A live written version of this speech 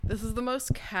This is the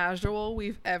most casual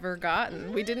we've ever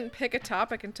gotten. We didn't pick a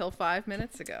topic until 5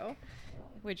 minutes ago.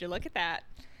 Would you look at that?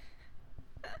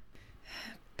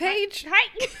 Paige.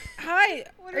 Hi. Hi.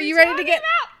 What Are you ready to talking get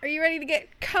about? Are you ready to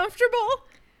get comfortable?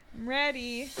 I'm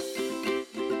ready.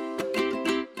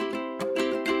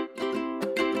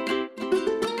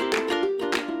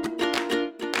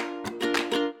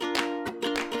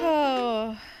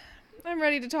 Oh, I'm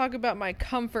ready to talk about my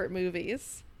comfort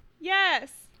movies.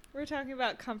 Yes. We're talking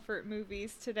about comfort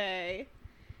movies today.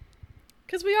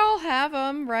 Cuz we all have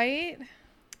them, right?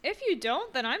 If you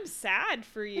don't, then I'm sad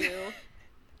for you.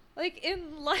 Like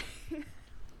in life,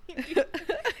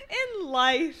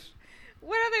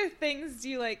 what other things do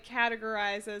you like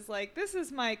categorize as like, this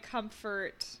is my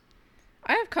comfort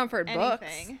I have comfort books.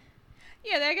 anything?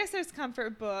 Yeah, I guess there's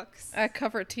comfort books. I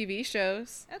comfort TV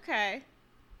shows. Okay.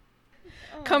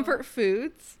 Oh. Comfort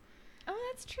foods. Oh,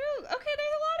 that's true. Okay,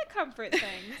 there's a lot of comfort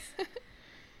things.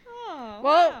 Oh,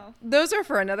 Well, wow. those are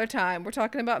for another time. We're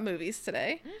talking about movies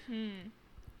today. Mm-hmm.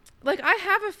 Like, I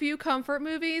have a few comfort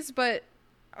movies, but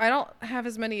I don't have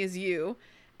as many as you.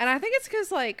 And I think it's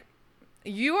because, like,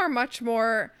 you're much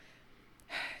more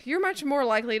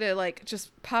likely to, like,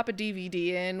 just pop a DVD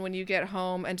in when you get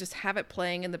home and just have it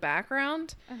playing in the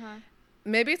background. Uh-huh.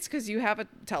 Maybe it's because you have a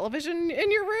television in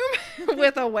your room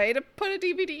with a way to put a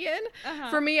DVD in.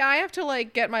 Uh-huh. For me, I have to,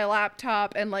 like, get my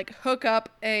laptop and, like, hook up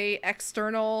a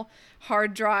external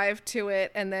hard drive to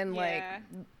it. And then, like,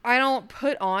 I don't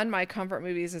put on my comfort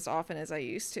movies as often as I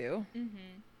used to.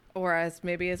 Mm-hmm. Or as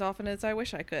often as I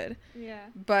wish I could. Yeah.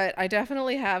 But I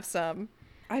definitely have some.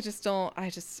 I don't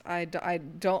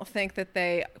think that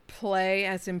they play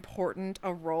as important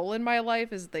a role in my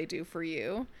life as they do for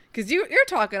you. Because you're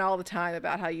talking all the time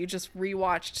about how you just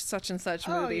rewatched such and such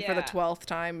movie for the 12th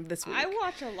time this week. I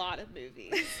watch a lot of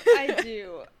movies. I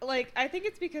do. Like, I think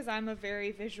it's because I'm a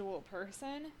very visual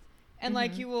person. And,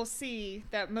 like, you will see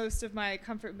that most of my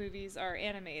comfort movies are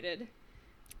animated.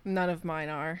 None of mine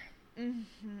are.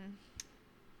 Mm-hmm.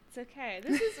 It's okay.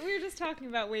 We were just talking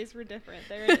about ways we're different.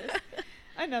 There it is.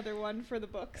 Another one for the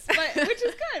books, but which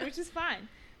is good, which is fine.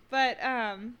 But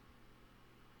and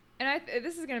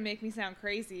this is gonna make me sound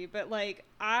crazy, but like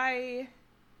I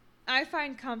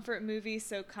find comfort movies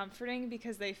so comforting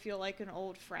because they feel like an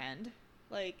old friend.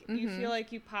 Like you feel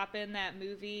like you pop in that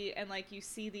movie and like you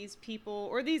see these people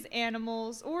or these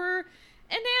animals or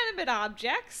inanimate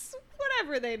objects,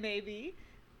 whatever they may be,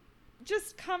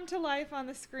 just come to life on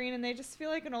the screen and they just feel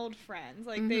like an old friend.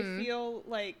 Like they feel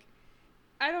like,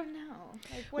 I don't know.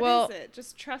 Like, what is it?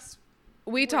 Just trust.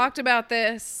 We talked about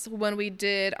this when we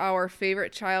did our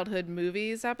favorite childhood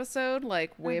movies episode,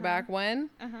 like way back when.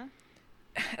 Uh-huh.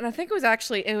 And I think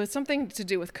it was something to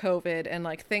do with COVID and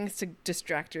like things to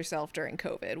distract yourself during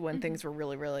COVID when things were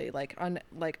really, really like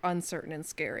uncertain and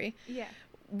scary. Yeah.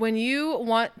 When you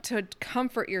want to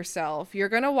comfort yourself, you're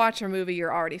going to watch a movie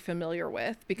you're already familiar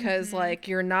with because like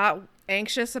you're not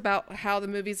anxious about how the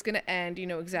movie's going to end. You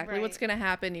know exactly what's going to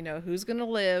happen. You know who's going to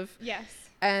live. Yes.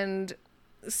 And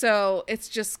so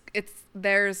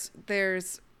there's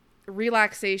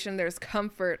relaxation, there's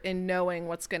comfort in knowing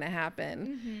what's going to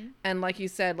happen. And like you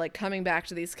said, like coming back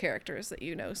to these characters that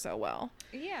you know so well.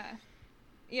 Yeah.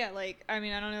 Yeah, like, I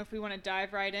mean, I don't know if we want to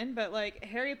dive right in, but, like,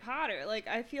 Harry Potter, like,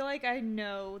 I feel like I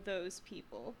know those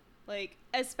people. Like,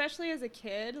 especially as a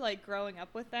kid, like, growing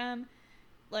up with them,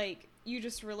 like, you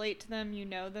just relate to them, you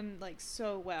know them, like,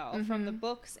 so well from the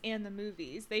books and the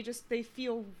movies. They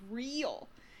feel real.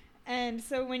 And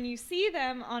so when you see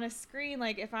them on a screen,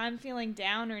 like, if I'm feeling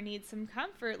down or need some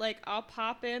comfort, like, I'll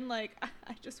pop in, like,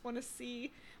 I just want to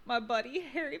see my buddy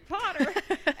Harry Potter.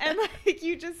 And, like,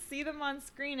 you just see them on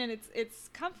screen, and it's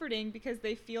comforting because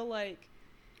they feel like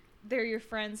they're your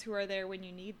friends who are there when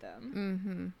you need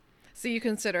them. So you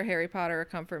consider Harry Potter a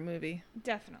comfort movie?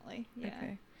 Definitely, yeah.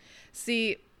 Okay.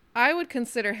 See, I would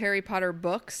consider Harry Potter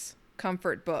books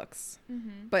comfort books,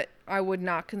 but I would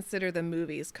not consider the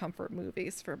movies comfort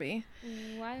movies for me.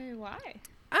 Why?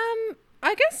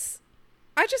 I guess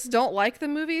I just don't like the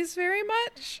movies very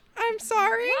much. I'm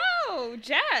sorry. Whoa,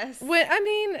 Jess.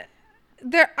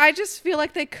 I just feel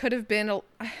like they could have been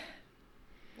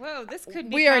Whoa, this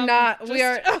could be. we are not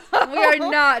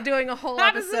doing a whole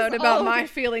episode about my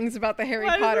feelings about the Harry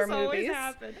Potter movies. Always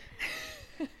happen?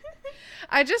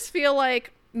 I just feel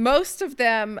like most of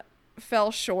them fell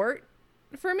short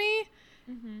for me.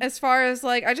 As far as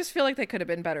like, I just feel like they could have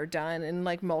been better done in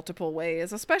like multiple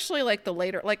ways, especially like the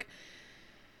later, like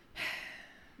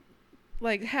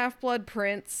Half-Blood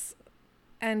Prince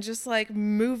and just like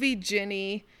movie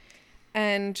Ginny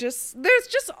And there's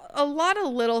just a lot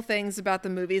of little things about the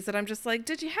movies that I'm just like,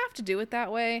 did you have to do it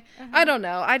that way? I don't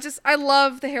know. I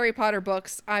love the Harry Potter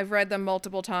books. I've read them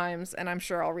multiple times, and I'm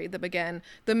sure I'll read them again.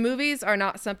 The movies are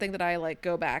not something that I like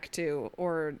go back to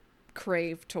or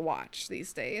crave to watch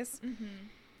these days.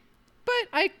 But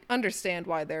I understand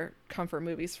why they're comfort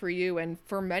movies for you and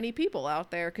for many people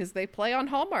out there, because they play on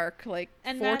Hallmark like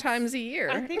 4 times a year.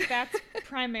 I think that's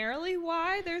primarily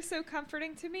why they're so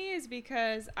comforting to me, is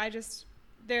because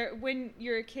when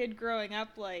you're a kid growing up,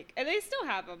 like, and they still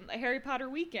have them, like Harry Potter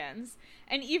weekends.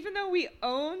 And even though we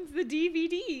owned the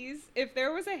DVDs, if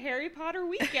there was a Harry Potter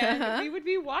weekend, we would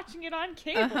be watching it on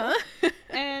cable.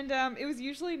 And it was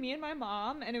usually me and my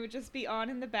mom, and it would just be on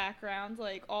in the background,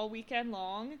 like, all weekend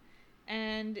long.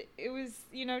 And it was,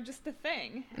 just a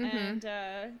thing. And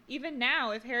even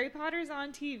now, if Harry Potter's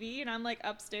on TV and I'm, like,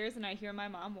 upstairs and I hear my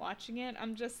mom watching it,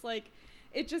 I'm just, like,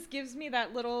 it just gives me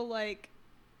that little, like,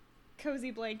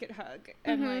 cozy blanket hug.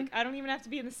 And, like, I don't even have to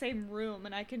be in the same room,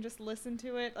 and I can just listen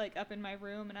to it, like, up in my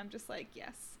room, and I'm just like,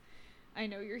 yes, I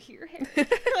know you're here, Harry.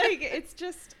 Like, it's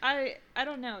just, I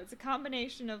don't know. It's a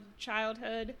combination of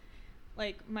childhood,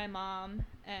 like, my mom,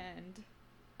 and,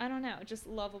 I don't know, just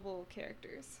lovable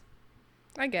characters.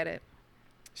 I get it.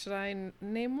 Should I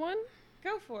name one?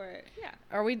 Go for it. Yeah.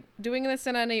 Are we doing this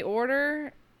in any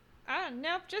order?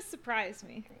 Nope, just surprise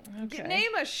me. Okay.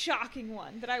 Name a shocking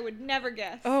one that I would never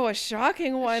guess. Oh, a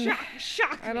shocking one.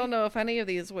 Shock I don't know if any of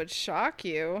these would shock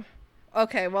you.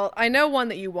 Okay, well, I know one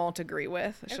that you won't agree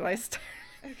with. Should I start?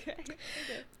 Okay.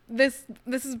 This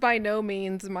is by no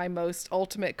means my most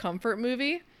ultimate comfort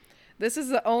movie. This is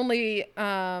the only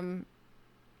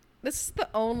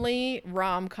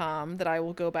rom-com that I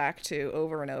will go back to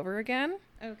over and over again.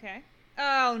 Okay.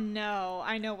 Oh, no.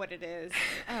 I know what it is.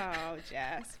 Oh,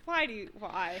 Jess. Why?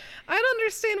 I don't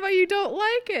understand why you don't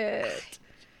like it.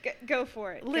 Go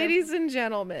for it. Ladies and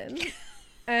gentlemen,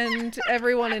 and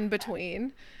everyone in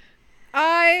between,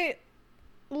 I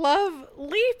love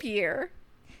Leap Year.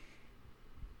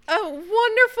 A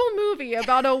wonderful movie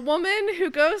about a woman who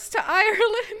goes to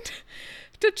Ireland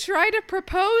to try to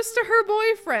propose to her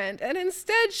boyfriend, and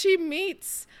instead she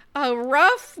meets a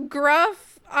rough,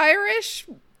 gruff Irish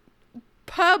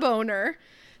pub owner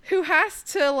who has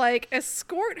to, like,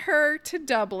 escort her to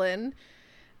Dublin,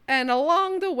 and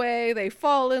along the way they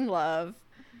fall in love.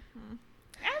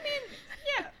 I mean,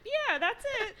 yeah, that's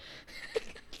it.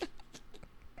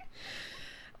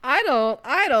 I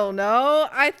don't know.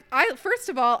 I first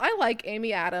of all, I like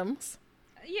Amy Adams.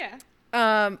 Yeah.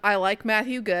 I like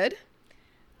Matthew Good.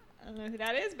 I don't know who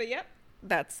that is, but yep.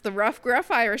 That's the rough, gruff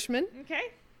Irishman.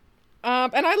 Okay.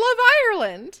 And I love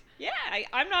Ireland. Yeah,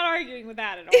 I'm not arguing with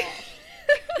that at all.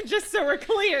 Just so we're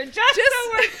clear. Just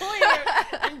so we're clear.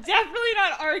 I'm definitely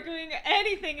not arguing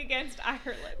anything against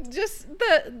Ireland. Just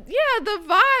the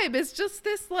vibe is just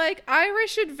this, like,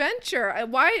 Irish adventure.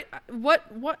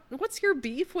 What's your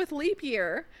beef with Leap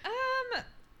Year?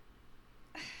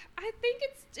 I think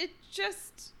it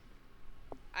just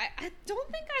I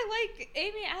don't think I like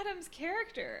Amy Adams'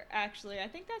 character, actually. I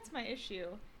think that's my issue.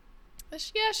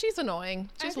 Yeah, she's annoying.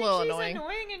 She's she's annoying.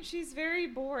 annoying, and she's very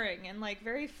boring and, like,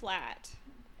 very flat.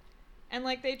 And,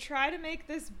 like, they try to make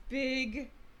this big,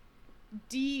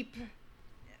 deep,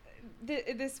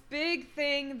 this big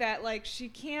thing that, like, she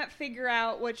can't figure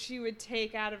out what she would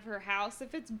take out of her house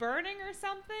if it's burning or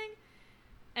something.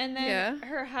 And then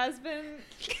her husband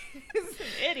is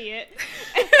an idiot.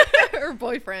 Her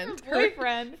boyfriend.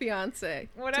 Fiance.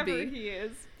 Whatever he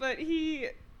is. But he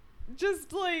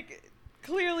just, like,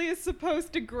 clearly is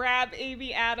supposed to grab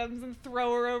Amy Adams and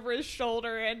throw her over his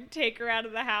shoulder and take her out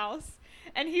of the house.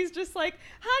 And he's just like,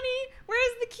 honey,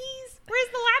 where's the keys? Where's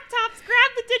the laptops?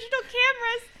 Grab the digital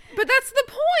cameras. But that's the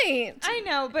point. I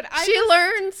know, but she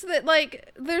learns that,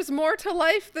 like, there's more to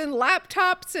life than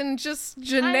laptops and just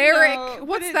generic.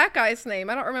 What's that guy's name?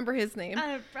 I don't remember his name.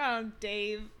 Dave.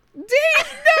 Dave? No,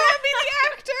 I mean the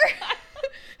actor.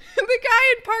 The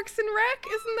guy in Parks and Rec.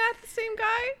 Isn't that the same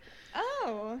guy?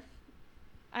 Oh.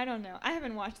 I don't know. I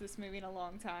haven't watched this movie in a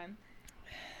long time.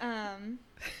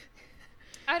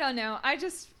 I don't know. I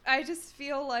just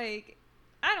feel like,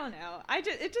 I don't know.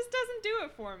 It just doesn't do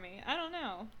it for me. I don't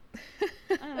know.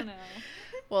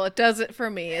 Well, it does it for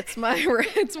me. It's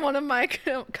one of my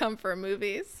comfort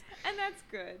movies. And that's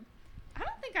good. I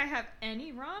don't think I have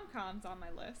any rom-coms on my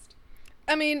list.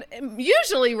 I mean,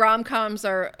 usually rom-coms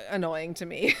are annoying to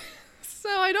me. So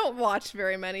I don't watch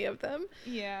very many of them.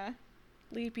 Yeah.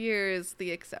 Leap Year is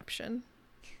the exception.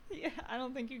 Yeah, I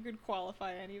don't think you could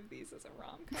qualify any of these as a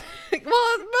rom-com.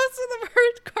 Well, most of them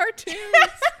are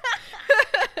cartoons.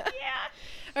 Yeah.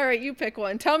 All right, you pick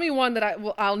one. Tell me one that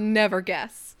I'll never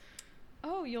guess.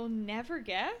 Oh, you'll never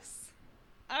guess?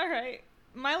 All right.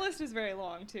 My list is very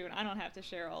long, too, and I don't have to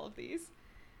share all of these.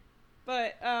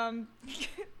 But,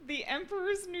 The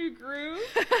Emperor's New Groove.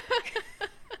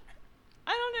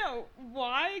 I don't know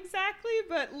why exactly,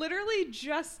 but literally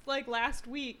just, like, last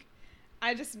week,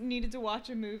 I just needed to watch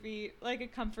a movie, like a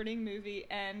comforting movie,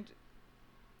 and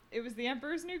it was The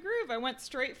Emperor's New Groove. I went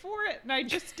straight for it, and I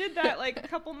just did that, like, a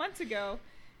couple months ago.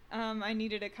 I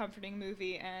needed a comforting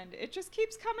movie, and it just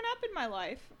keeps coming up in my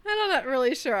life. I'm not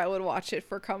really sure I would watch it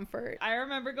for comfort. I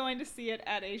remember going to see it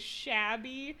at a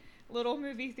shabby little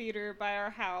movie theater by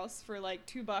our house for like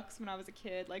 $2 when I was a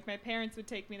kid. Like, my parents would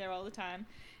take me there all the time.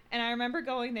 And I remember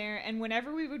going there, and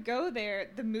whenever we would go there,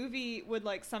 the movie would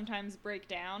like sometimes break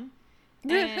down.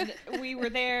 And we were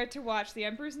there to watch The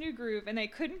Emperor's New Groove, and they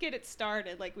couldn't get it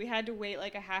started. Like, we had to wait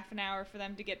like a half an hour for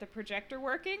them to get the projector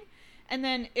working. And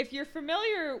then, if you're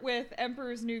familiar with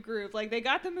Emperor's New Groove, like, they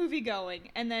got the movie going,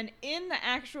 and then in the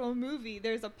actual movie,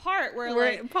 there's a part where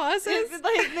like, it pauses?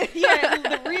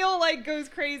 The reel, like, goes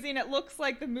crazy, and it looks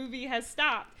like the movie has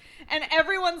stopped. And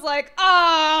everyone's like,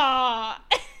 ah!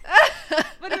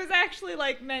 But it was actually,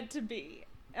 like, meant to be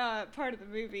part of the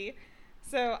movie.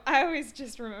 So I always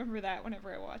just remember that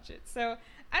whenever I watch it. So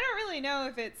I don't really know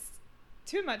if it's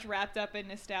too much wrapped up in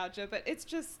nostalgia, but it's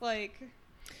just, like...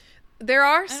 There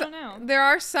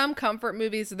are some comfort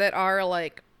movies that are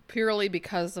like purely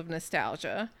because of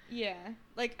nostalgia. Yeah.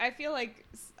 Like, I feel like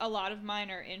a lot of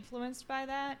mine are influenced by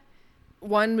that.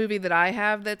 One movie that I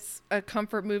have that's a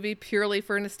comfort movie purely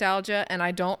for nostalgia, and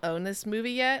I don't own this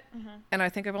movie yet, and I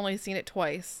think I've only seen it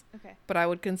twice. Okay. But I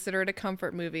would consider it a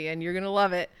comfort movie, and you're going to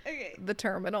love it. Okay. The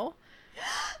Terminal. Yeah.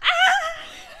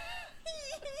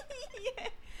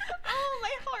 Oh,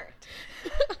 my heart.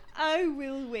 I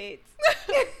will wait.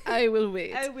 I will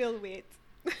wait. I will wait.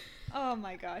 Oh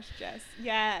my gosh, Jess.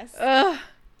 Yes.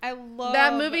 I love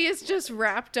that movie is just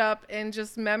wrapped up in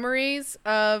just memories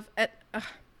of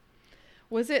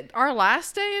was it our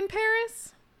last day in Paris?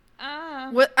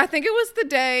 I think it was the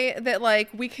day that like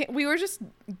we were just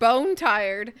bone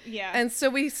tired. Yeah. And so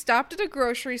we stopped at a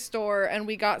grocery store and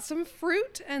we got some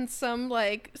fruit and some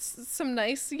like some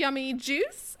nice yummy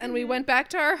juice, and we went back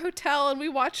to our hotel and we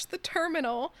watched The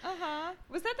Terminal.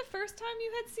 Was that the first time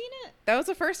you had seen it? That was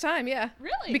the first time, yeah.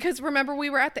 Really? Because remember,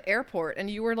 we were at the airport and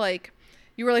you were like,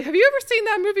 have you ever seen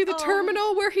that movie, The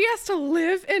Terminal, where he has to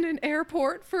live in an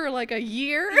airport for like a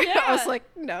year? Yeah. I was like,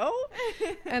 no.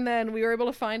 And then we were able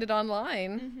to find it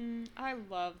online. I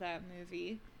love that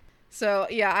movie. So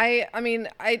yeah, I mean,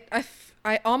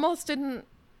 I almost didn't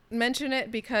mention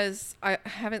it because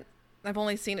I've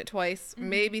only seen it twice,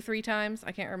 maybe 3 times.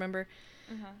 I can't remember.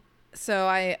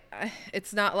 So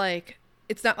it's not like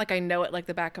I know it like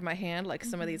the back of my hand, like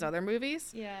some of these other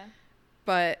movies. Yeah.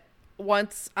 But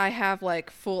once I have like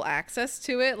full access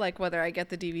to it, like whether I get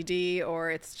the DVD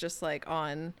or it's just like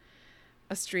on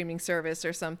a streaming service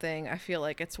or something, I feel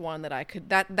like it's one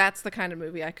that that's the kind of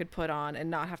movie I could put on and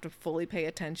not have to fully pay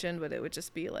attention, but it would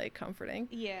just be like comforting.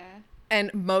 Yeah.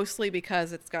 And mostly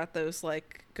because it's got those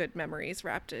like good memories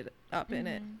wrapped up in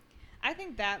it. I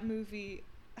think that movie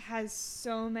has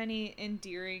so many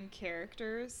endearing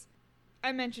characters.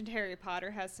 I mentioned Harry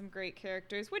Potter has some great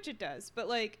characters, which it does, but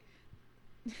like,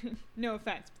 no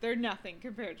offense, but they're nothing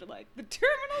compared to like the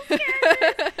Terminal's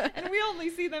characters, and we only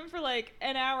see them for like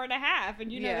an hour and a half, and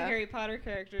the Harry Potter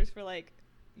characters for like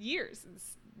years,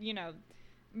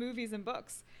 movies and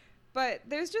books. But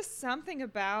there's just something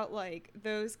about like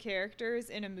those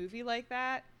characters in a movie like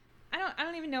that. I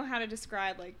don't even know how to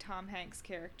describe like Tom Hanks'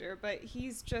 character, but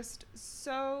he's just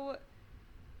so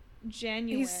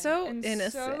genuine. He's so and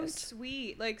innocent, so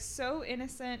sweet, like so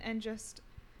innocent, and just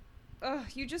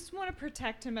you just want to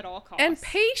protect him at all costs. And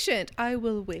patient. I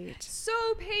will wait.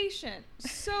 So patient.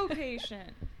 So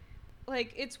patient.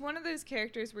 Like, it's one of those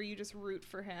characters where you just root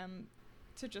for him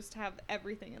to just have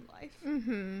everything in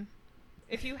life.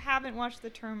 If you haven't watched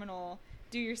The Terminal,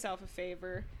 do yourself a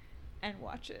favor and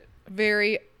watch it.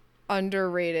 Very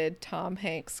underrated Tom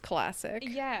Hanks classic.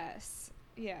 Yes.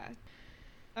 Yeah.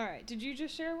 All right. Did you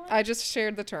just share one? I just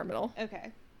shared The Terminal.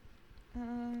 Okay.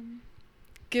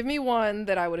 Give me one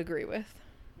that I would agree with.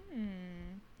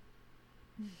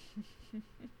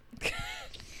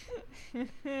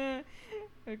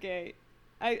 Okay.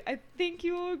 I think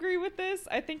you will agree with this.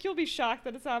 I think you'll be shocked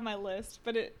that it's on my list,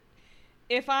 but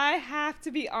if I have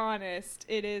to be honest,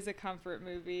 it is a comfort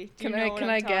movie. Do you know what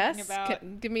I'm talking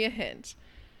about? Give me a hint.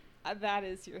 That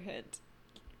is your hint.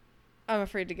 I'm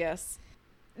afraid to guess.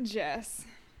 Jess.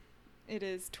 It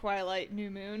is Twilight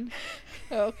New Moon.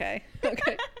 Okay.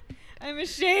 I'm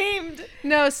ashamed.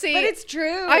 No, see, But it's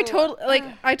true. I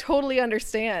totally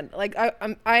understand. Like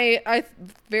I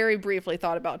very briefly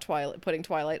thought about putting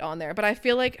Twilight on there, but I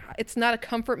feel like it's not a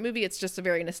comfort movie. It's just a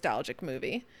very nostalgic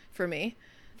movie for me.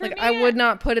 I would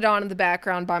not put it on in the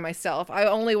background by myself. I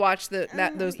only watch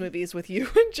those movies with you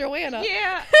and Joanna.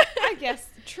 Yeah, I guess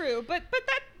true. But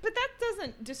that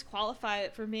doesn't disqualify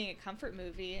it from being a comfort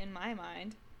movie in my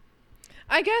mind.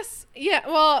 I guess, yeah,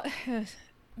 well,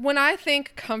 when I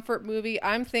think comfort movie,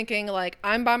 I'm thinking like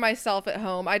I'm by myself at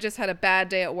home. I just had a bad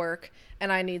day at work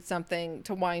and I need something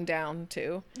to wind down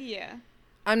to. Yeah.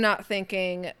 I'm not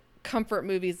thinking comfort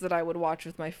movies that I would watch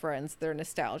with my friends. They're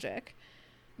nostalgic.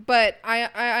 But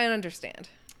I understand.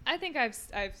 I think I've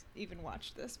even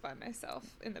watched this by myself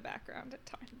in the background at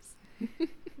times.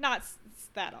 Not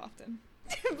that often.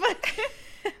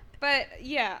 But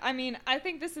yeah, I mean, I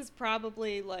think this is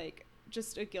probably like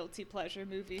just a guilty pleasure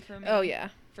movie for me. Oh yeah,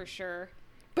 for sure.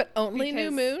 But only New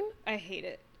Moon? I hate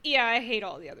it. Yeah, I hate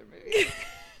all the other movies.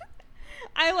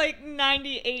 I like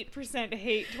 98%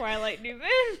 hate Twilight New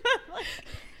Moon.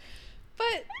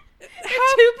 But 2%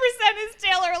 is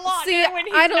Taylor Lautner when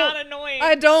he's not annoying.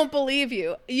 I don't believe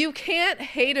you. You can't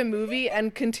hate a movie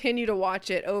and continue to watch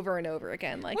it over and over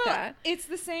again like that. It's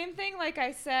the same thing like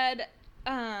I said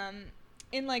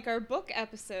in like our book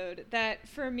episode, that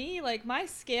for me, like my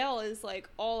scale is like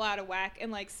all out of whack,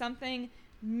 and like something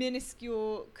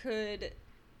minuscule could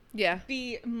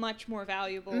be much more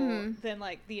valuable than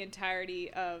like the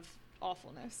entirety of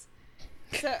awfulness.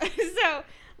 So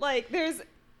like there's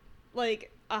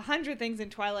like 100 things in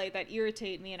Twilight that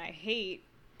irritate me and I hate.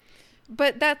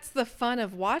 But that's the fun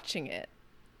of watching it.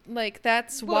 Like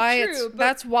that's why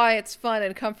it's fun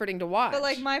and comforting to watch. But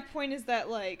like my point is that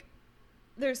like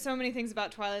there's so many things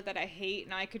about Twilight that I hate,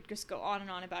 and I could just go on and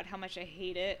on about how much I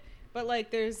hate it. But like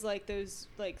there's like those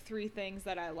like 3 things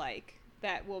that I like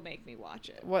that will make me watch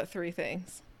it. What 3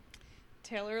 things?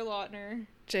 Taylor Lautner,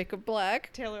 Jacob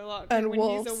Black, Taylor Lautner and when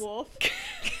wolves. He's a wolf.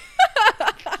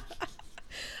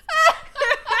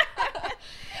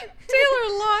 Taylor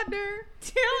Lautner.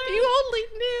 Taylor, if you only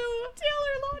knew.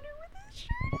 Taylor Lautner with his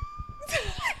shirt on.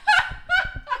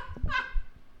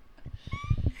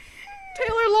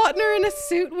 Taylor Lautner in a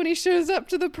suit when he shows up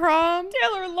to the prom.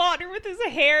 Taylor Lautner with his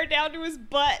hair down to his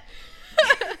butt.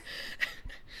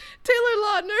 Taylor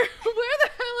Lautner, where the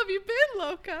hell have you been,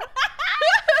 Loca?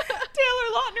 Taylor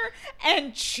Lautner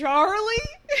and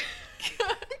Charlie. ...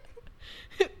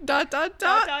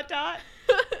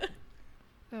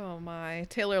 Oh my.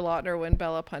 Taylor Lautner when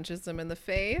Bella punches him in the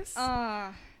face.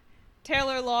 Taylor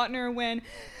Lautner when...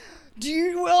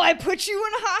 Will I put you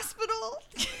in a hospital?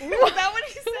 Is that what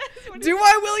he says?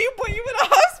 Will you put you in a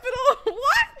hospital?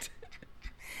 What?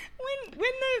 When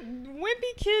the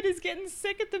wimpy kid is getting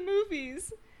sick at the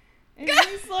movies. And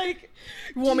he's like...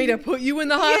 You want me to put you in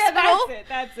the hospital? Yeah,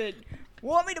 that's it.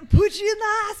 Want me to put you in the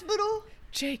hospital?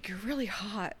 Jake, you're really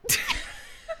hot.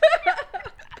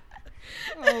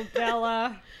 Oh,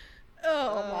 Bella.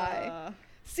 Oh my.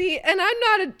 See, and I'm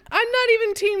not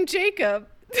even Team Jacob.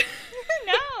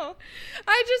 No.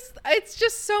 It's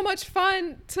just so much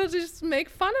fun to just make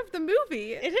fun of the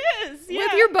movie. It is, yeah.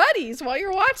 With your buddies while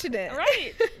you're watching it.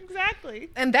 Right, exactly.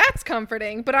 And that's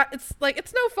comforting, but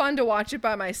it's no fun to watch it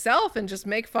by myself and just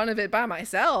make fun of it by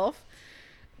myself.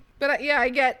 But yeah, I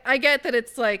get that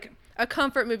it's like a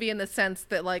comfort movie in the sense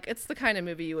that like it's the kind of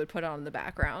movie you would put on in the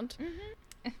background.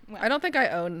 Mm-hmm. Well, I don't think I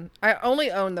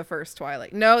only own the first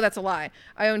Twilight. No, that's a lie.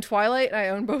 I own Twilight and I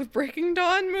own both Breaking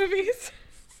Dawn movies.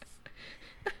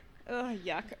 Ugh,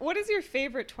 yuck. What is your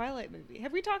favorite Twilight movie?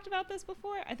 Have we talked about this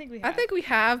before? I think we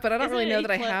have. But I don't really know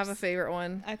that I Eclipse? have a favorite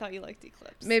one. I thought you liked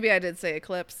Eclipse. Maybe I did say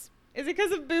Eclipse. Is it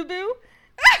because of Boo Boo?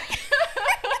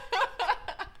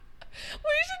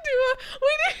 We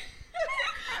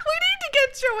need to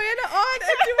get Joanna on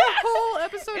and do a whole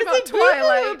episode about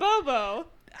Twilight. Boo Boo or Bobo?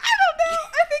 I don't know.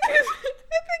 I think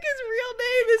his real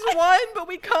name is one, but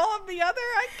we call him the other.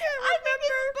 I can't remember. I think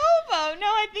it's Bobo. No,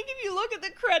 I think if you look at the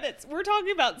credits, we're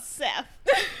talking about Seth.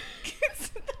 It's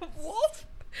the wolf.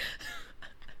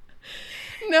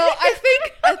 No, I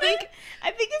think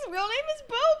his real name is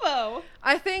Bobo.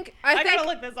 I think I gotta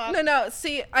look this up. No.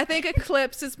 See, I think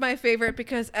Eclipse is my favorite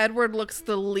because Edward looks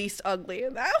the least ugly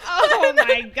in that one. Oh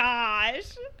my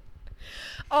gosh.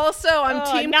 Also, I'm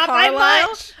Team not Carlisle. By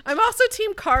much. I'm also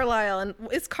Team Carlisle. And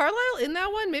is Carlisle in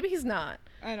that one? Maybe he's not.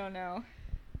 I don't know.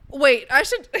 Wait, I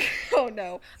should. Oh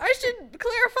no, I should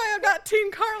clarify. I'm not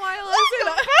Team Carlisle.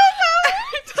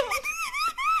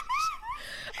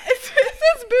 It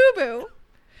says Boo Boo.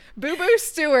 Boo Boo Boo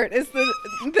Stewart is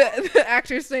the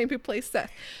actor's name who plays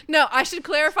Seth. No, I should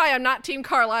clarify. I'm not Team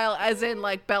Carlisle, as in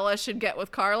like Bella should get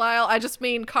with Carlisle. I just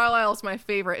mean Carlisle's my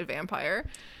favorite vampire.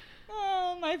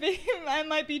 Oh, I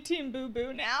might be Team Boo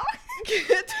Boo now. Team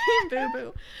Boo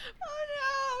Boo. Oh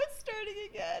no, it's starting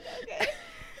again. Okay.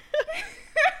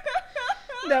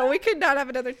 No, we could not have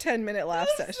another 10-minute laugh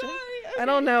session. Sorry. Okay. I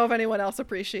don't know if anyone else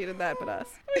appreciated that but us.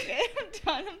 Okay, I'm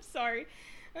done. I'm sorry.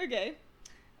 Okay.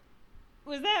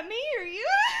 Was that me or you?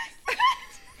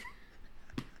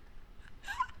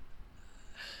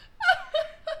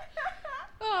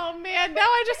 Oh man, now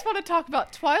I just want to talk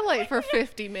about Twilight for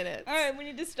 50 minutes. All right, we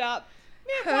need to stop.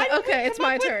 Man, why did Okay, we it's come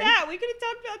my up with turn. that? We could have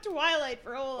talked about Twilight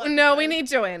for a whole episode. No, we need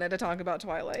Joanna to talk about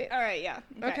Twilight. All right, yeah.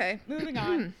 Okay. Moving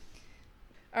on.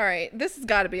 All right, this has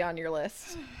got to be on your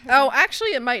list. Oh,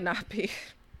 actually, it might not be.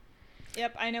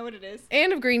 Yep, I know what it is.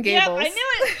 Anne of Green Gables. Yep, I knew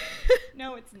it.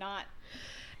 No, it's not.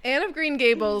 Anne of Green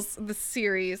Gables, the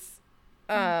series.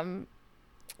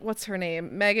 What's her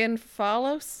name? Megan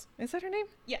Follows? Is that her name?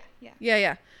 Yeah.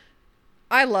 Yeah.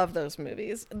 I love those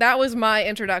movies. That was my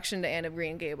introduction to Anne of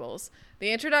Green Gables.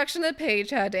 The introduction that Paige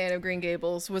had to Anne of Green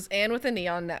Gables was Anne with an E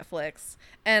on Netflix.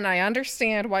 And I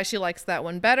understand why she likes that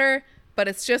one better, but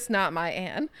it's just not my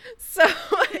Anne. So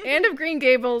Anne of Green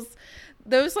Gables,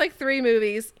 those like 3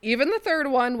 movies, even the third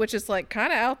one, which is like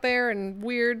kind of out there and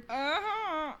weird,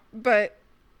 but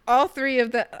all 3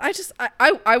 of the,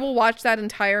 I will watch that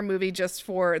entire movie just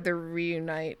for the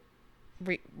reunion.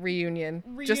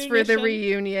 Just for the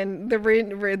reunion, the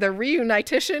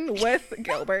reunition with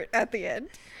Gilbert at the end.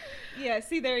 Yeah,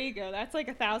 see, there you go. That's like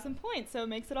 1,000 points, so it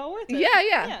makes it all worth it.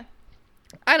 Yeah.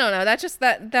 I don't know.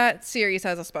 That series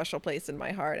has a special place in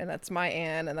my heart, and that's my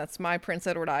Anne, and that's my Prince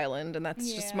Edward Island, and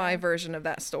that's just my version of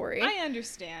that story. I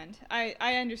understand. I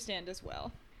understand as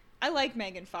well. I like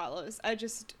Megan Follows. I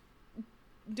just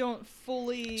don't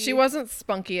fully... She wasn't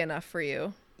spunky enough for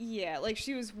you. Yeah, like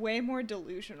she was way more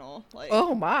delusional. Like,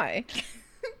 oh my.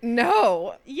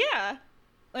 No. Yeah.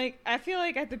 Like, I feel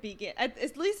like at the beginning,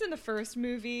 at least in the first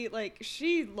movie, like,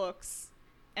 she looks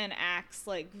and acts,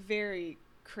 like, very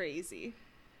crazy.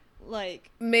 Like...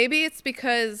 Maybe it's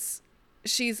because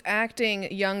she's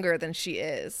acting younger than she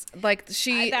is. Like,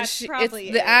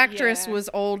 the actress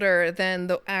was older than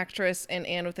the actress in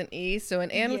Anne with an E. So in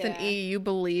Anne with an E, you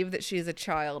believe that she's a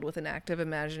child with an active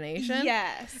imagination.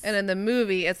 Yes. And in the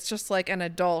movie, it's just like an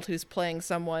adult who's playing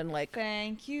someone like...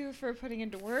 Thank you for putting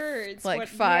into words. Like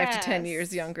 5 to 10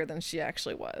 years younger than she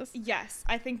actually was. Yes,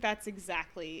 I think that's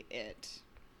exactly it.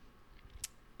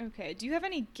 Okay, do you have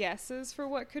any guesses for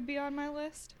what could be on my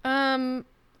list?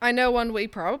 I know one we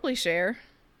probably share.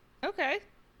 Okay.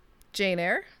 Jane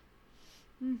Eyre.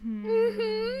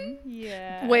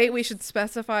 Yeah. Wait, we should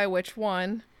specify which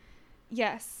one.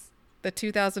 Yes. The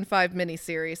 2005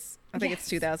 miniseries. I think it's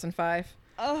 2005.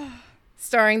 Oh.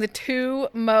 Starring the 2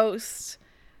 most,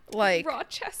 like...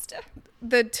 Rochester.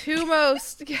 The 2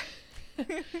 most...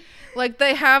 like,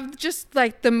 they have just,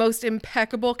 like, the most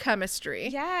impeccable chemistry.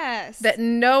 Yes. That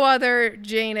no other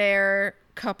Jane Eyre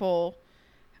couple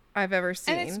I've ever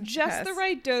seen. And it's just the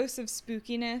right dose of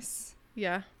spookiness.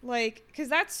 Yeah. Like, because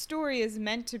that story is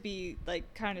meant to be,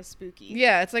 like, kind of spooky.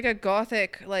 Yeah, it's like a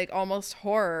gothic, like, almost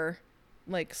horror,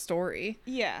 like, story.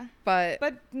 Yeah. But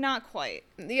not quite.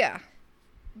 Yeah.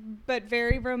 But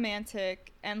very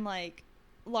romantic and, like,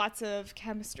 lots of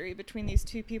chemistry between these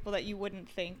 2 people that you wouldn't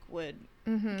think would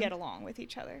get along with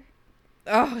each other.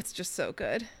 Oh, it's just so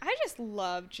good. I just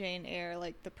love Jane Eyre,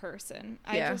 like, the person.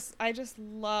 Yeah. I just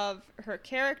love her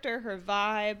character, her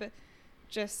vibe.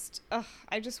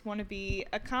 I just want to be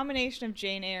a combination of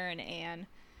Jane Eyre and Anne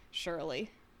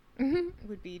Shirley.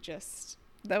 Would be just...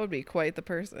 That would be quite the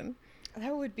person.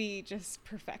 That would be just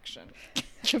perfection.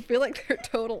 I feel like they're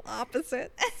total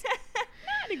opposites.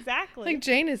 Not exactly. Like,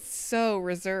 Jane is so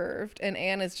reserved, and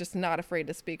Anne is just not afraid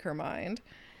to speak her mind.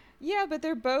 Yeah, but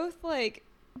they're both, like...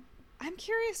 I'm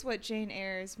curious what Jane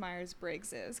Eyre's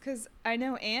Myers-Briggs is, because I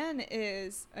know Anne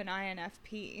is an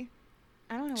INFP.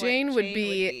 I don't know Jane what would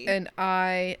be an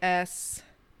ISF.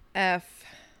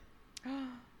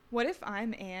 What if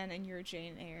I'm Anne and you're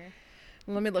Jane Eyre?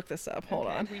 Let me look this up. Hold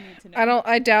on. We need to know.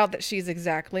 I doubt that she's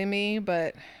exactly me,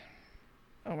 but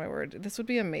oh my word. This would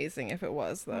be amazing if it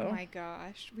was, though. Oh my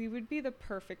gosh. We would be the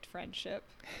perfect friendship.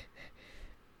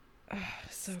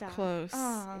 So Stop. close.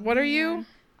 Oh, what are you?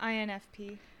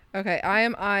 INFP. Okay, I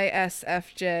am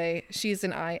ISFJ. She's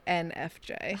an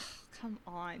INFJ. Come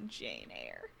on, Jane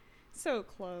Eyre. So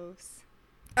close.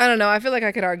 I don't know. I feel like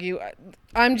I could argue.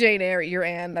 I'm Jane Eyre. You're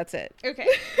Anne. That's it. Okay.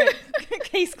 Good.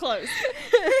 Case closed.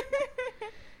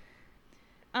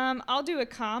 I'll do a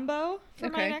combo for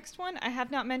my Okay. next one. I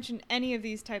have not mentioned any of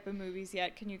these type of movies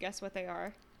yet. Can you guess what they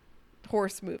are?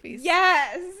 Horse movies.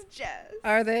 Yes, Jess.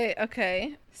 Are they?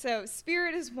 Okay. So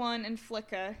Spirit is one and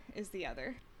Flicka is the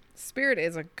other. Spirit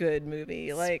is a good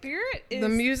movie. Like, Spirit is the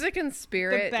music in the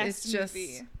Spirit best is just...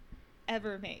 movie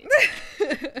ever made.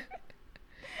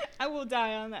 I will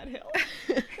die on that hill.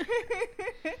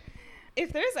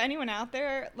 If there's anyone out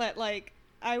there that, like,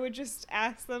 I would just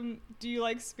ask them, do you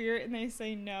like Spirit? And they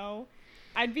say no,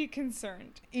 I'd be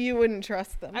concerned. You wouldn't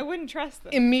trust them. I wouldn't trust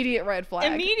them. Immediate red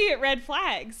flag. Immediate red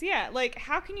flags. Yeah. Like,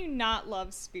 how can you not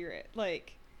love Spirit?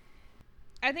 Like,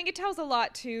 I think it tells a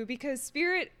lot too, because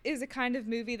Spirit is a kind of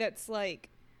movie that's like,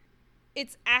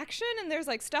 it's action and there's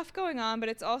like stuff going on, but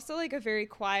it's also like a very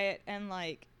quiet and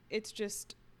like, it's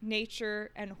just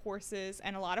nature and horses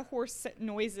and a lot of horse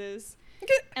noises.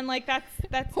 And like, that's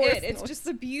Horse it. It's noise. just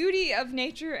the beauty of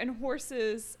nature and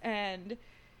horses. And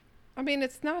I mean,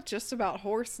 it's not just about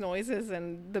horse noises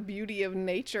and the beauty of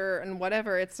nature and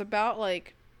whatever. It's about,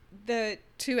 like, the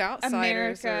two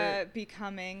outsiders. America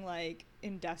becoming like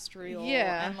industrial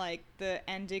Yeah. and like the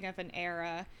ending of an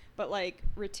era, but like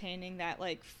retaining that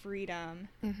like freedom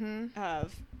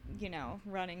of, you know,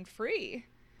 running free.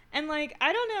 And like,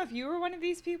 I don't know if you were one of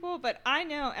these people, but I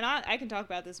know, and I can talk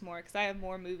about this more because I have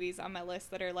more movies on my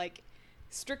list that are like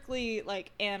strictly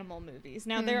like animal movies.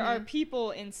 Now there are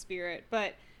people in Spirit,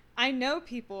 but I know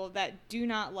people that do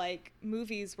not like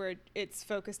movies where it's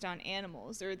focused on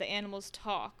animals or the animals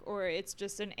talk or it's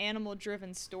just an animal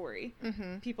driven story.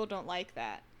 People don't like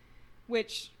that,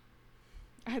 which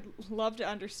I'd love to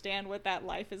understand what that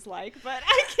life is like, but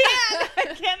I can't.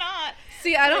 I cannot.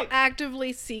 See, I don't Like,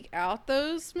 actively seek out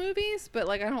those movies, but,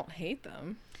 like, I don't hate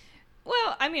them.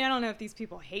 well, I mean, I don't know if these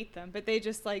people hate them, but they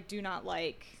just like do not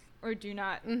like or do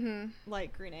not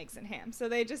like Green Eggs and Ham. So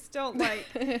they just don't like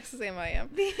Same I am.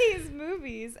 these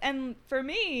movies. And for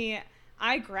me,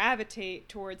 I gravitate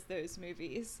towards those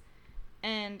movies.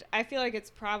 And I feel like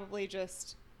it's probably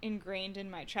just ingrained in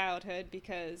my childhood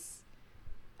because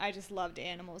I just loved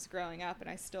animals growing up and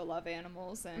I still love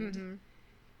animals. And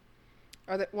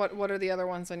What are the other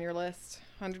ones on your list?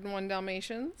 101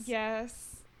 Dalmatians? yes.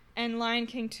 And Lion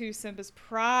King 2, Simba's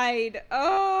Pride.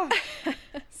 Oh,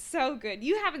 so good.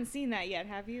 You haven't seen that yet,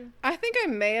 have you? I think I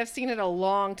may have seen it a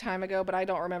long time ago, but I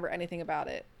don't remember anything about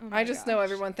it. Oh my I just know gosh.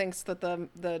 everyone thinks that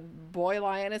the boy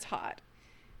lion is hot.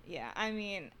 Yeah, I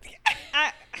mean,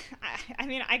 I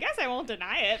mean, I guess I won't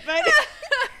deny it, but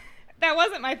that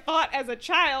wasn't my thought as a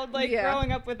child, like, Yeah.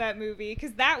 growing up with that movie,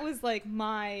 because that was, like,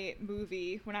 my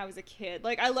movie when I was a kid.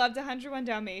 Like, I loved 101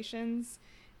 Dalmatians,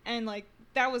 and, like,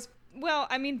 that was, well,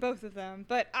 I mean, both of them,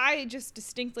 but I just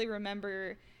distinctly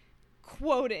remember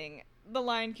quoting The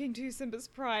Lion King 2, Simba's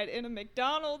Pride in a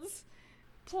McDonald's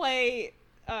play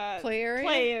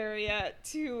area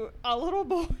to a little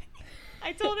boy.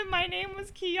 I told him my name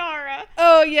was Kiara,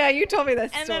 Oh, yeah, you told me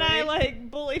that and story. then I, like,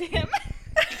 bullied him.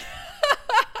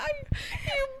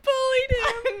 You bullied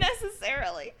him.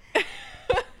 Unnecessarily.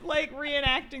 Like,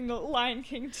 reenacting The Lion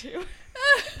King 2.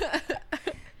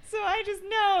 So I just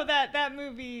know that that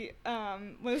movie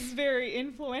was very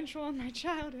influential in my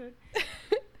childhood.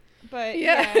 But,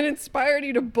 Yeah, it inspired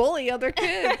you to bully other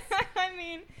kids. I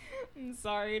mean, I'm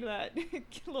sorry to that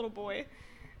little boy.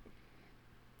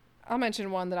 I'll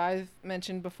mention one that I've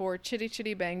mentioned before, Chitty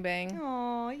Chitty Bang Bang.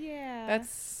 Oh, yeah.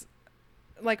 That's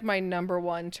like my number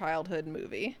one childhood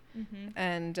movie.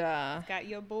 And Got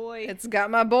your boy. it's got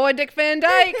my boy Dick Van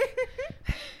Dyke.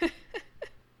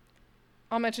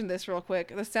 I'll mention this real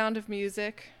quick. The Sound of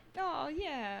Music. Oh,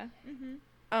 yeah.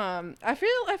 I feel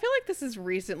like this is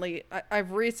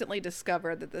I've recently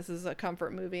discovered that this is a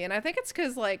comfort movie, and I think it's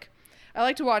because, like, I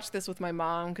like to watch this with my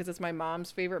mom because it's my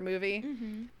mom's favorite movie.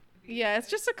 Yeah, it's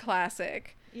just a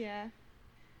classic. Yeah.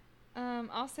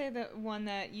 I'll say the one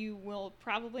that you will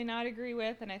probably not agree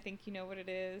with, and I think you know what it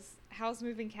is. Howl's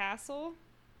Moving Castle.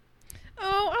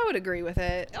 Oh, I would agree with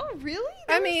it. Oh, really?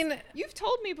 I mean, You've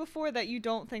told me before that you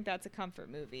don't think that's a comfort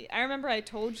movie. I remember I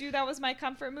told you that was my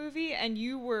comfort movie, and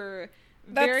you were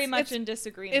very much in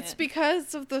disagreement. it's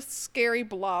because of the scary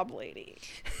blob lady.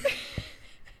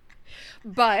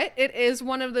 But it is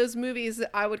one of those movies that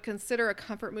I would consider a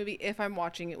comfort movie if I'm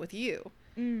watching it with you.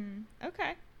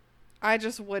 Okay. I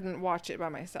just wouldn't watch it by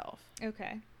myself.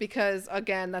 Okay. Because,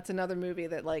 again, that's another movie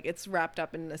that, like, it's wrapped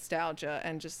up in nostalgia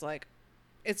and just, like,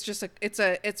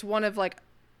 it's one of, like,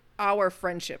 our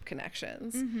friendship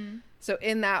connections. So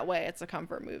in that way, it's a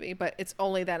comfort movie, but it's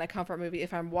only then a comfort movie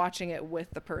if I'm watching it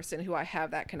with the person who I have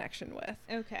that connection with.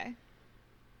 Okay.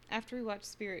 After we watch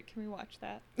Spirit, can we watch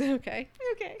that? Okay.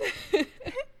 Okay.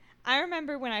 I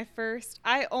remember when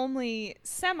I only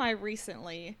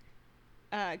semi-recently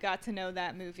got to know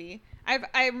that movie.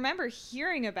 I remember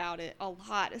hearing about it a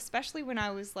lot, especially when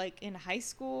I was like in high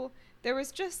school. There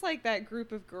was just like that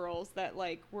group of girls that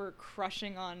like were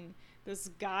crushing on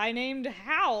this guy named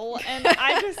Hal, and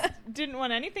I just didn't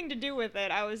want anything to do with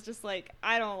it. I was just like,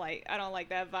 I don't like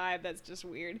that vibe. That's just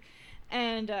weird.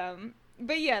 And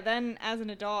but yeah, then as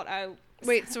an adult,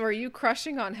 Wait, so are you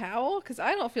crushing on Howl? Because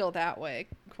I don't feel that way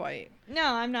quite. No,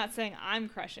 I'm not saying I'm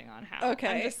crushing on Howl. Okay.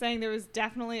 I'm just saying there was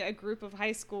definitely a group of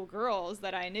high school girls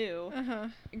that I knew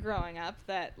growing up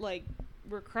that like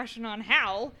were crushing on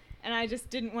Howl. And I just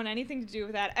didn't want anything to do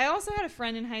with that. I also had a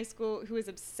friend in high school who was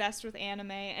obsessed with anime,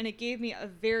 and it gave me a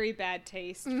very bad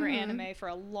taste for anime for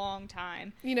a long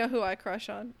time. You know who I crush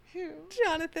on? Who?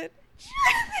 Jonathan.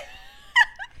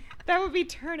 That would be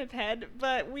Turnip Head,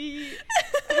 but we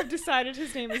have decided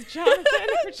his name is Jonathan,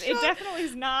 which it definitely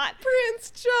is not.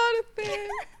 Prince Jonathan.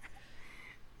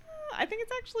 I think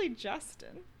it's actually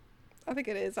Justin. I think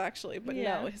it is actually, but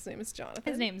no, his name is Jonathan.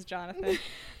 His name is Jonathan.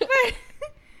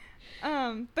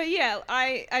 But yeah,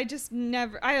 I just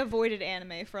never, I avoided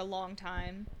anime for a long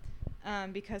time,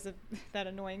 because of that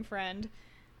annoying friend,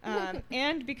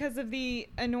 and because of the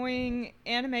annoying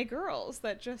anime girls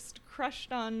that just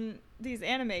crushed on these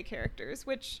anime characters,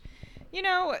 which, you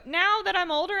know, now that I'm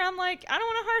older, I'm like, I don't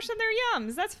want to harsh on their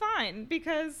yums. That's fine,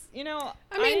 because, you know,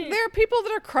 I mean, there are people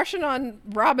that are crushing on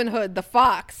Robin Hood, the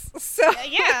fox, so.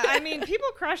 Yeah, I mean, people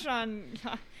crush on,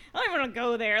 I don't even want to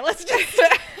go there. Let's just,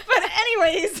 but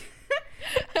anyways.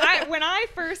 When I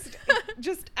first,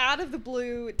 just out of the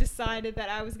blue, decided that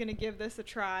I was going to give this a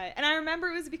try, and I remember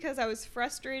it was because I was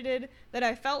frustrated that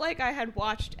I felt like I had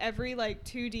watched every, like,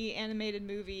 2D animated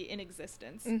movie in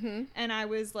existence, and I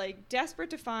was, like, desperate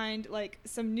to find, like,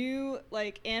 some new,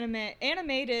 like,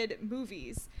 animated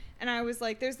movies, and I was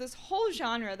like, there's this whole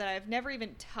genre that I've never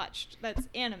even touched that's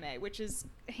anime, which is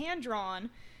hand-drawn,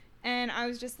 and I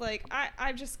was just like,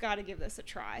 I've just got to give this a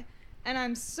try. And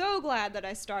I'm so glad that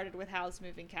I started with Howl's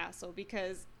Moving Castle,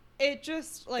 because it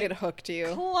just, like, it hooked you.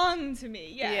 Clung to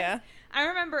me. Yes. Yeah. I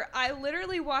remember I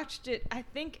literally watched it, I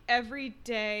think, every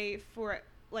day for,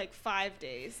 like, 5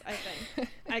 days, I think.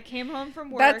 I came home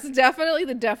from work. That's definitely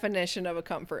the definition of a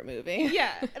comfort movie.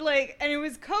 Yeah. Like, and it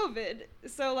was COVID.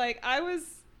 So, like, I was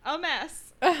a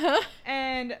mess.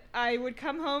 And I would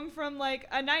come home from, like,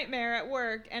 a nightmare at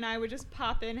work, and I would just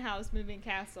pop in Howl's Moving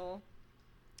Castle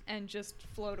and just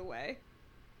float away.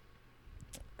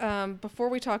 Before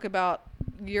we talk about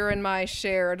your and my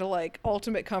shared, like,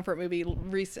 ultimate comfort movie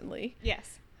recently.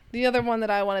 Yes. The other one that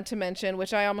I wanted to mention,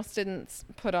 which I almost didn't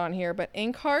put on here, but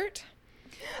Inkheart.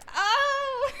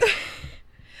 Oh! And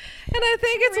I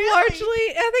think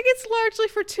it's largely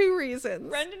for two reasons.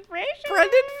 Brendan Fraser?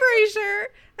 Brendan Fraser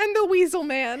and the Weasel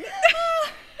Man.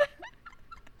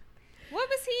 What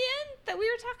was he in that we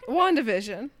were talking about?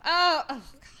 WandaVision. Oh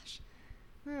gosh.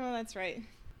 Oh, that's right.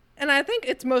 And I think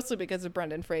it's mostly because of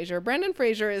Brendan Fraser. Brendan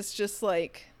Fraser is just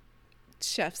like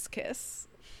chef's kiss.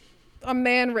 A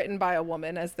man written by a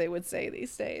woman, as they would say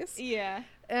these days. Yeah.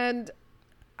 And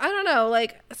I don't know,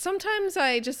 like, sometimes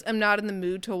I just am not in the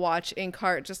mood to watch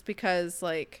Inkheart just because,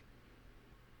 like,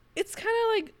 it's kind of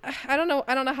like, I don't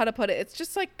know how to put it. It's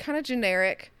just, like, kind of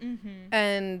generic. Mm-hmm.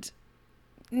 And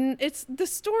the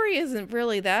story isn't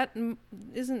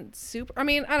super, I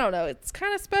mean, I don't know. It's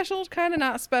kind of special, kind of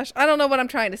not special. I don't know what I'm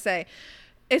trying to say.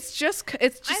 It's just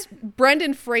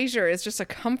Brendan Fraser is just a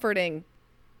comforting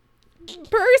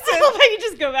person. I love how you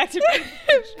just go back to Brendan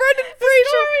Fraser.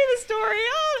 The story.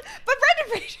 Oh, but Brendan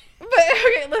Fraser. But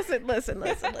okay,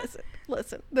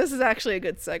 listen. This is actually a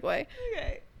good segue.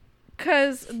 Okay.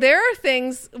 Because there are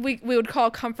things we would call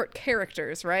comfort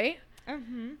characters, right?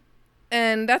 Mm-hmm.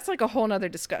 And that's like a whole nother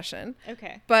discussion.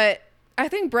 Okay. But I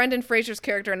think Brendan Fraser's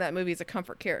character in that movie is a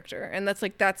comfort character. And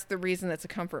that's the reason it's a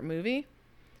comfort movie.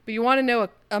 But you want to know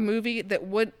a movie that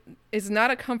is not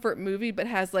a comfort movie, but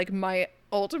has like my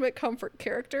ultimate comfort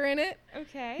character in it?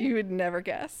 Okay. You would never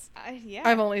guess. Yeah.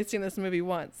 I've only seen this movie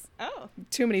once. Oh.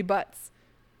 Too many butts.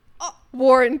 Oh.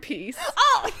 War and Peace.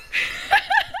 Oh.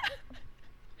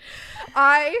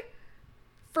 I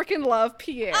freaking love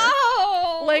Pierre.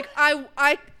 Oh. Like,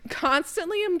 I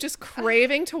constantly am just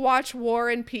craving to watch War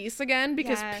and Peace again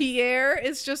because Yes. Pierre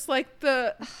is just like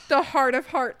the heart of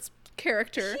hearts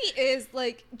character. He is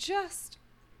like just.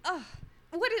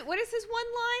 What is his one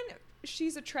line?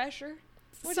 She's a treasure.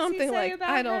 What does he Something say like, about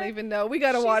I don't her? even know. We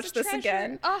got to She's watch a this treasure.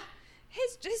 again.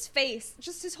 His face,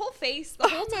 just his whole face the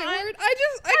whole Oh time. my word.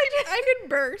 I could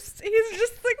burst. He's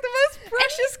just like the most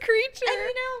precious creature. And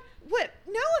you know what?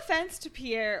 No offense to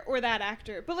Pierre or that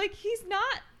actor, but like he's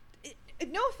not.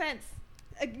 No offense.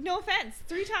 No offense.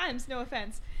 3 times. No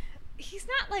offense. He's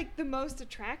not like the most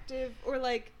attractive or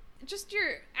like just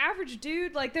your average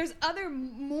dude. Like, there's other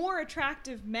more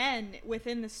attractive men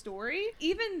within the story,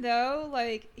 even though,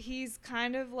 like, he's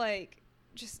kind of, like,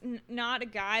 just not a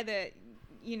guy that,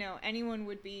 you know, anyone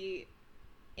would be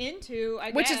into, I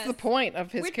guess. Which is the point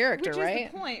of his character, right? Which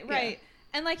is the point, right. Yeah.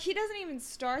 And, like, he doesn't even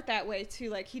start that way, too.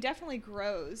 Like, he definitely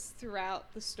grows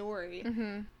throughout the story.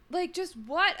 Mm-hmm. Like, just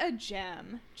what a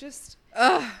gem. Just...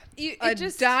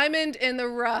 diamond in the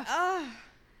rough.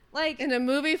 Like... In a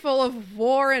movie full of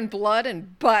war and blood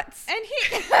and butts. And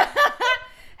he... and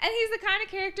he's the kind of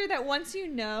character that once you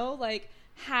know, like,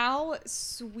 how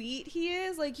sweet he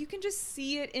is, like, you can just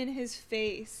see it in his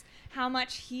face. How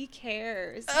much he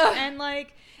cares. And,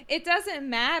 like, it doesn't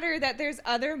matter that there's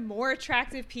other more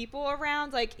attractive people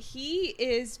around. Like, he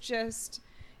is just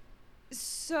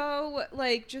so,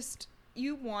 like, just,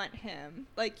 you want him.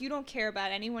 Like, you don't care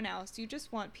about anyone else. You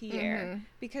just want Pierre.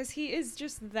 Because he is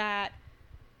just that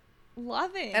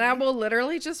loving. And I will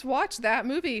literally just watch that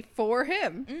movie for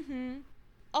him. Mm-hmm.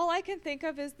 All I can think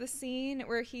of is the scene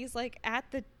where he's, like, at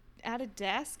a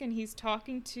desk and he's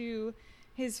talking to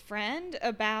his friend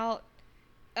about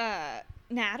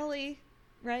Natalie,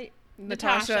 right?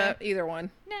 Natasha, either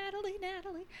one. Natalie.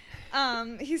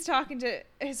 He's talking to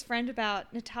his friend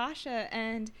about Natasha,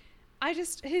 and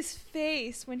his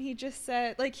face when he just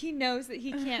said, like, he knows that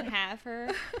he can't have her,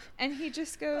 and he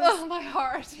just goes, oh, my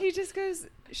heart. He just goes,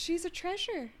 she's a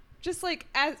treasure. Just, like,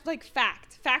 as, like,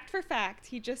 fact for fact.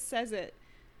 He just says it.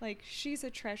 Like, she's a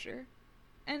treasure.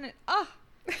 And,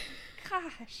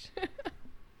 gosh.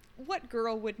 What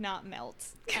girl would not melt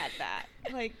at that?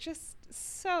 Like, just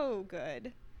so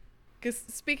good. Because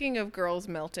speaking of girls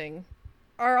melting,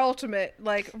 our ultimate,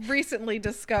 like, recently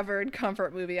discovered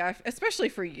comfort movie, especially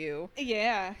for you.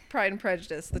 Yeah. Pride and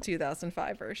Prejudice, the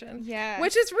 2005 version. Yeah.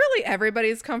 Which is really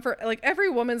everybody's comfort, like,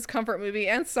 every woman's comfort movie,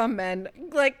 and some men.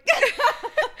 Like,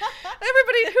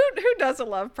 everybody, who doesn't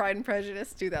love Pride and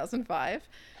Prejudice 2005?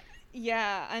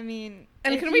 Yeah, I mean...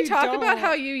 And can we talk about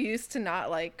how you used to not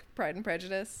like Pride and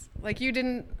Prejudice? Like, you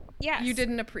didn't... Yes. You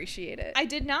didn't appreciate it. I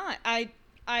did not.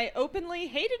 I openly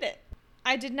hated it.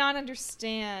 I did not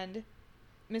understand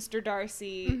Mr.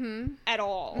 Darcy at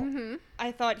all. Mm-hmm.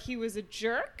 I thought he was a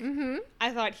jerk. Mm-hmm.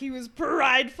 I thought he was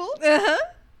prideful. Uh-huh.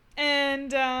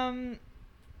 And,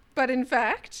 But in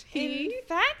fact, he's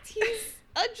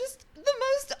just the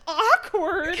most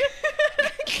awkward...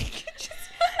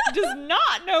 does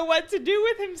not know what to do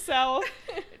with himself,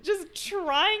 just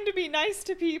trying to be nice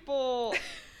to people,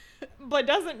 but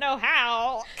doesn't know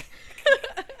how.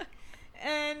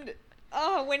 And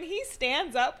when he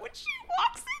stands up when she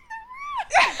walks in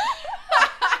the room,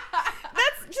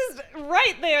 that's just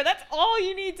right there. That's all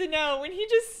you need to know. When he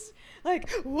just, like,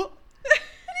 whoop, and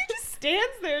he just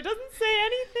stands there, doesn't say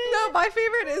anything. No, my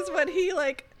favorite is when he,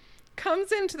 like,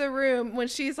 comes into the room when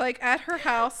she's, like, at her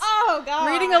house. Oh, God.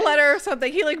 Reading a letter or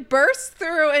something. He, like, bursts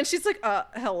through and she's like,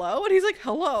 hello? And he's like,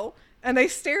 hello. And they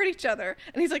stare at each other.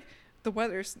 And he's like, the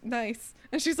weather's nice.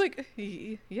 And she's like,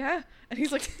 yeah. And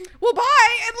he's like, well,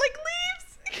 bye. And, like,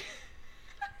 leaves.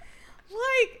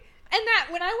 Like, and that,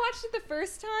 when I watched it the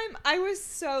first time, I was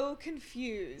so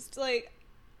confused. Like,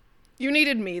 you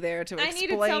needed me there to explain to you.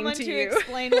 I needed someone to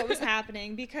explain what was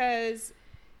happening, because...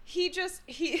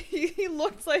 He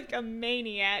looked like a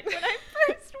maniac when I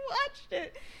first watched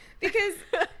it. Because,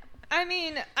 I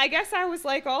mean, I guess I was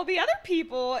like all the other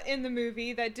people in the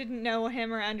movie that didn't know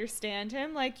him or understand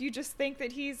him. Like, you just think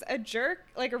that he's a jerk,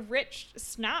 like a rich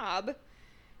snob.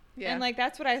 Yeah. And, like,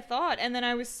 that's what I thought. And then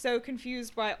I was so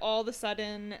confused why all of a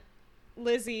sudden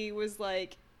Lizzie was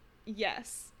like,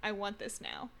 yes, I want this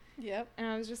now. Yep. And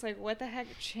I was just like, what the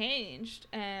heck changed?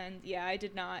 And, yeah, I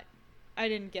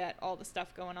didn't get all the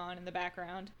stuff going on in the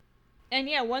background. And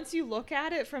yeah, once you look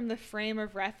at it from the frame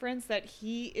of reference that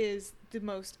he is the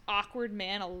most awkward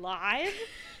man alive,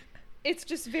 it's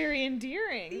just very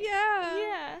endearing. Yeah.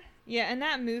 Yeah. Yeah, and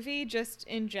that movie, just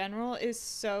in general, is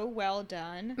so well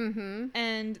done. Mm-hmm.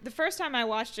 And the first time I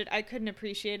watched it, I couldn't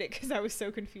appreciate it because I was so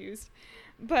confused.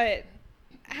 But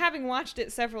having watched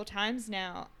it several times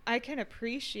now, I can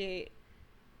appreciate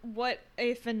what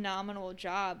a phenomenal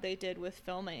job they did with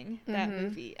filming that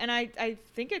movie. And I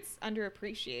think it's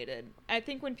underappreciated. I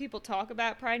think when people talk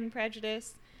about Pride and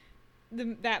Prejudice,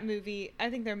 that movie,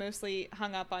 I think they're mostly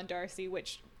hung up on Darcy,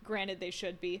 which, granted, they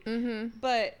should be. Mm-hmm.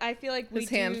 But I feel like his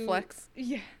hand flex.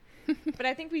 Yeah. But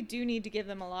I think we do need to give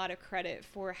them a lot of credit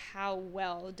for how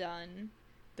well done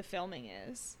the filming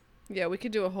is. Yeah, we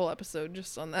could do a whole episode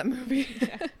just on that movie.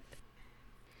 Yeah.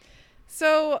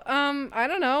 So, I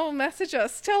don't know, message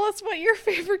us. Tell us what your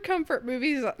favorite comfort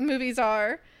movies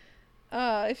are.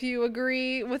 If you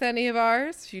agree with any of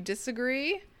ours, if you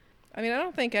disagree. I mean, I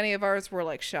don't think any of ours were,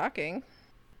 like, shocking.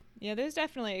 Yeah, there's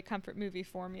definitely a comfort movie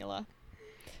formula.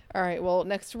 All right. Well,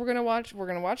 next we're gonna watch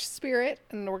Spirit,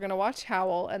 and we're gonna watch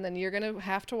Howl, and then you're gonna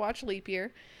have to watch Leap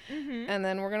Year, and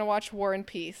then we're gonna watch War and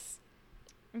Peace.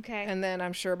 Okay. And then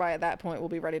I'm sure by that point we'll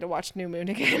be ready to watch New Moon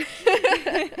again.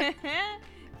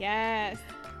 Yes.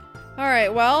 All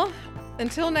right. Well,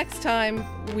 until next time,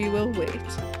 we will wait.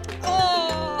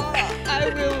 Oh,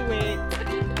 I will